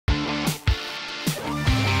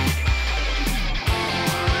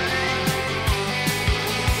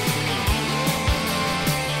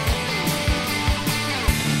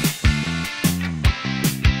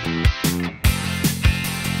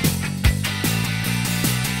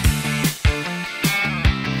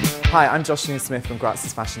Hi, I'm Joshua Smith from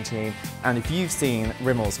Gratz's fashion team, and if you've seen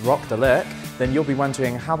Rimmel's Rock the Look, then you'll be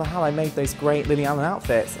wondering how the hell I made those great Lily Allen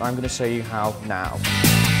outfits. I'm going to show you how now.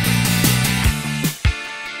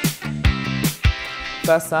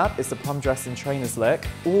 First up is the prom dress and trainers look,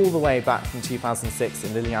 all the way back from 2006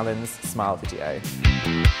 in Lily Allen's Smile video.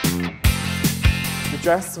 The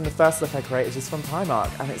dress from the first look I created is from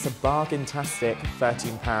Primark, and it's a bargain-tastic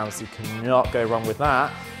 £13. You cannot go wrong with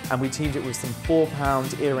that. And we teamed it with some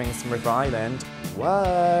 £4 earrings from Rimmel London.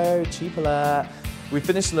 Whoa, cheap alert. We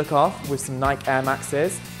finished the look off with some Nike Air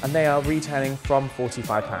Maxes, and they are retailing from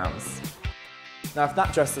 £45. Now, if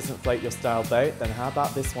that dress doesn't float your style boat, then how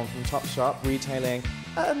about this one from Topshop, retailing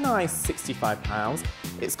a nice £65.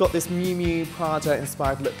 It's got this Miu Miu Prada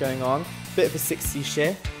inspired look going on, bit of a 60s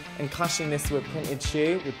shift, and clashing this with a printed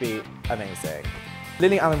shoe would be amazing.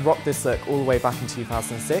 Lily Allen rocked this look all the way back in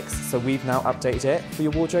 2006, so we've now updated it for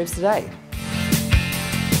your wardrobes today.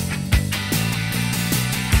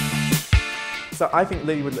 So I think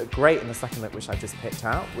Lily would look great in the second look which I just picked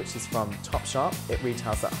out, which is from Topshop. It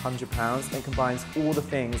retails at £100 and combines all the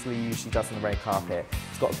things Lily usually does on the red carpet.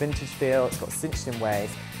 It's got a vintage feel, it's got a cinched in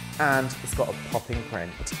waist, and it's got a popping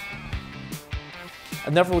print.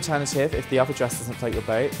 Another alternative, if the other dress doesn't float your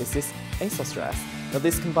boat, is this ASOS dress. Now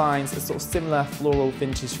this combines a sort of similar floral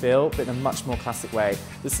vintage feel, but in a much more classic way.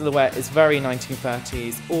 The silhouette is very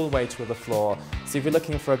 1930s, all the way to the floor. So if you're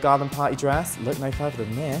looking for a garden party dress, look no further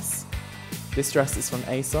than this. This dress is from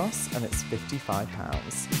ASOS and it's £55.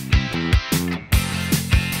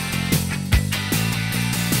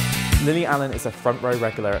 Lily Allen is a front row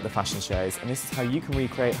regular at the fashion shows, and this is how you can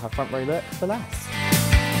recreate her front row look for less.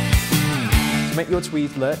 To make your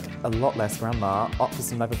tweed look a lot less grandma, opt for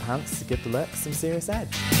some leather pants to give the look some serious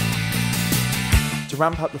edge. To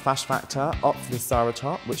ramp up the fashion factor, opt for this Zara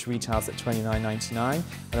top, which retails at $29.99, and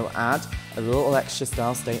it will add a little extra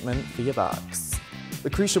style statement for your bucks. The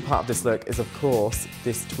crucial part of this look is, of course,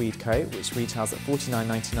 this tweed coat, which retails at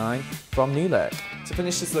 $49.99 from New Look. To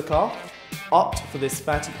finish this look off, opt for this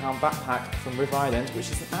 £30 backpack from Rimmel London, which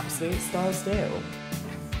is an absolute style steal.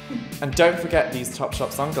 And don't forget these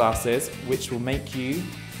Topshop sunglasses, which will make you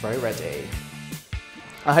throw ready.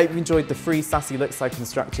 I hope you enjoyed the 3 sassy looks I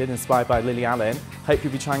constructed inspired by Lily Allen. Hope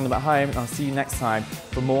you'll be trying them at home, and I'll see you next time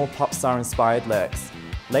for more pop star inspired looks.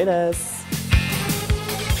 Laters!